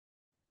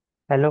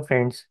Hello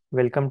friends,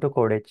 welcome to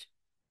kodEdge.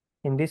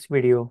 In this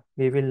video,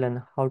 we will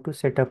learn how to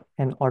set up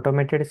an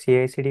automated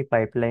CI/CD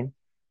pipeline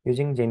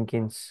using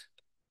Jenkins.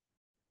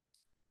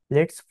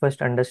 Let's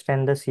first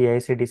understand the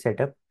CI/CD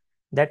setup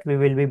that we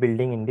will be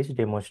building in this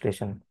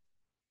demonstration.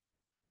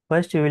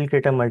 First, we will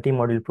create a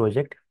multi-module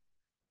project.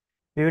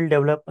 We will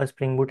develop a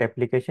Springboot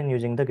application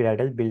using the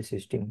Gradle build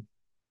system.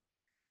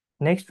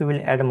 Next, we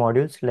will add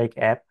modules like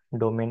app,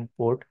 domain,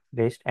 port,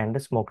 REST, and a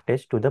smoke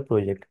test to the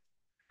project.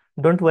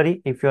 Don't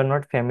worry if you are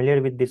not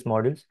familiar with these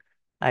modules.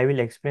 I will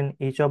explain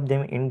each of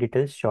them in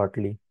detail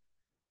shortly.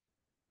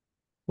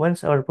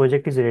 Once our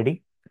project is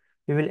ready,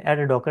 we will add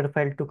a Docker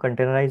file to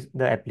containerize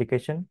the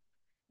application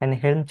and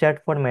Helm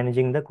chart for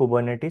managing the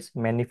Kubernetes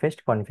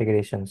manifest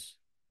configurations.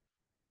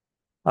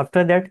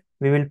 After that,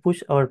 we will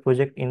push our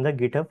project in the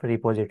GitHub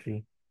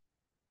repository.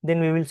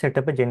 Then we will set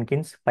up a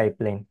Jenkins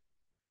pipeline.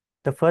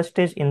 The first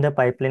stage in the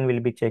pipeline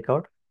will be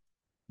checkout,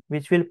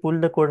 which will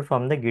pull the code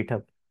from the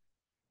GitHub.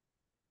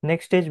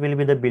 Next stage will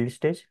be the build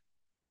stage,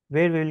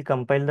 where we will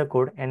compile the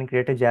code and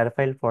create a jar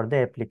file for the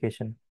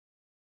application.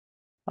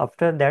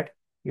 After that,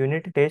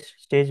 unit test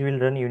stage will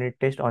run unit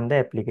test on the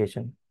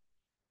application.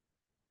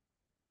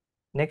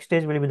 Next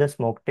stage will be the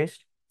smoke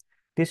test.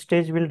 This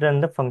stage will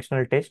run the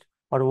functional test,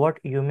 or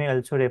what you may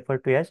also refer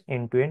to as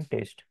end-to-end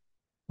test.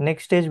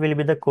 Next stage will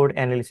be the code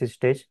analysis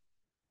stage,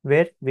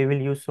 where we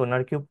will use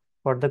SonarQube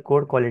for the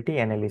code quality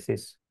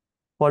analysis.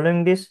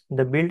 Following this,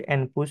 the build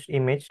and push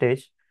image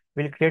stage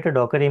will create a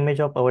Docker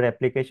image of our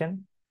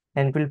application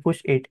and will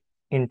push it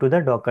into the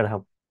Docker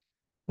Hub.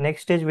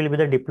 Next stage will be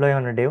the deploy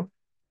on a dev,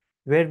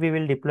 where we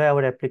will deploy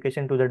our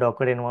application to the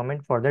Docker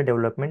environment for the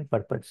development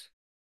purpose.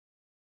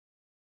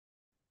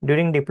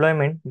 During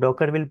deployment,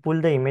 Docker will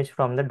pull the image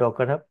from the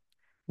Docker Hub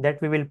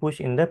that we will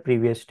push in the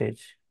previous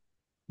stage.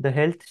 The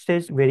health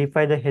stage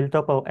verify the health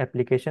of our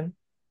application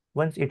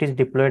once it is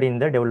deployed in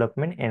the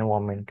development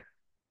environment.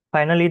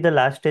 Finally, the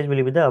last stage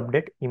will be the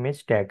update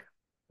image tag,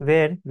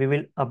 where we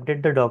will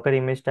update the Docker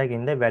image tag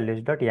in the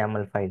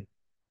values.yaml file.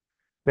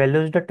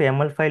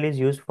 Values.yaml file is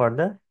used for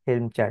the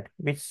Helm chart,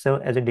 which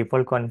serves as a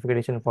default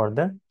configuration for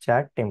the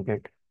chart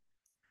template.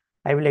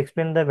 I will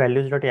explain the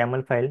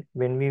values.yaml file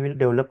when we will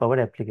develop our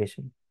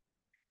application.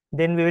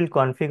 Then we will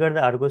configure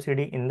the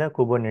ArgoCD in the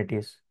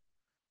Kubernetes.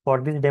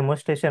 For this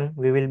demonstration,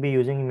 we will be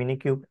using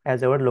Minikube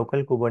as our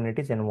local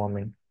Kubernetes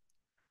environment.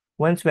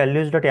 Once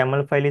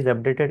values.yaml file is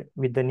updated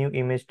with the new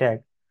image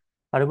tag,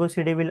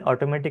 ArgoCD will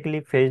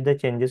automatically fetch the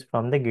changes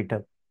from the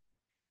GitHub.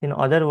 In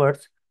other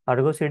words,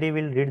 ArgoCD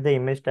will read the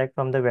image tag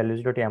from the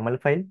values.yaml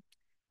file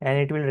and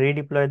it will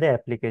redeploy the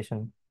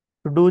application.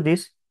 To do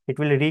this, it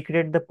will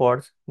recreate the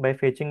pods by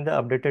fetching the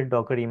updated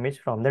Docker image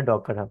from the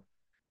Docker Hub.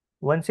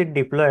 Once it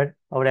deployed,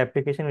 our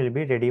application will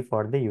be ready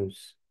for the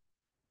use.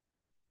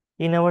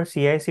 In our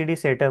CI/CD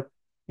setup,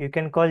 you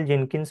can call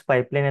Jenkins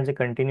pipeline as a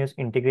continuous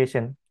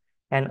integration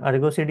and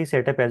ArgoCD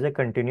setup as a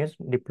continuous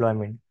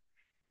deployment.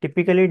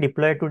 Typically,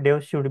 deploy to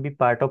dev should be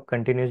part of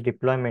continuous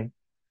deployment,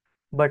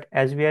 but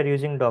as we are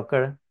using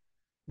Docker,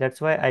 that's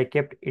why I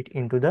kept it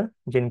into the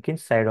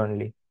Jenkins side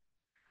only.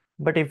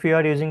 But if you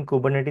are using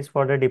Kubernetes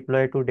for the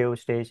deploy to dev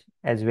stage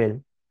as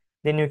well,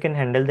 then you can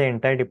handle the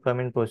entire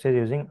deployment process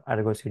using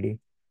ArgoCD.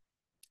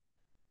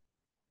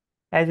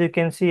 As you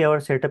can see, our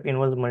setup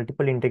involves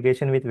multiple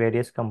integration with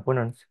various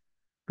components.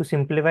 To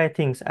simplify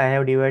things, I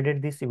have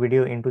divided this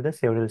video into the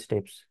several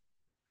steps.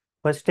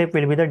 First step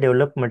will be the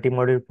develop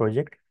multi-module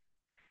project.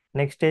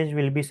 Next stage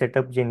will be set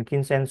up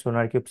Jenkins and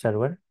SonarQube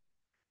server.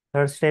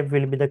 Third step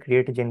will be the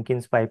create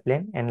Jenkins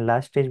pipeline, and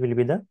last stage will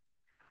be the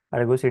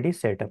ArgoCD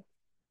setup.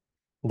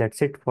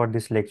 That's it for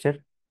this lecture.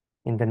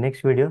 In the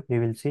next video, we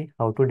will see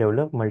how to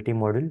develop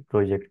multi-module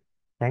project.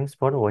 Thanks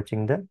for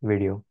watching the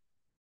video.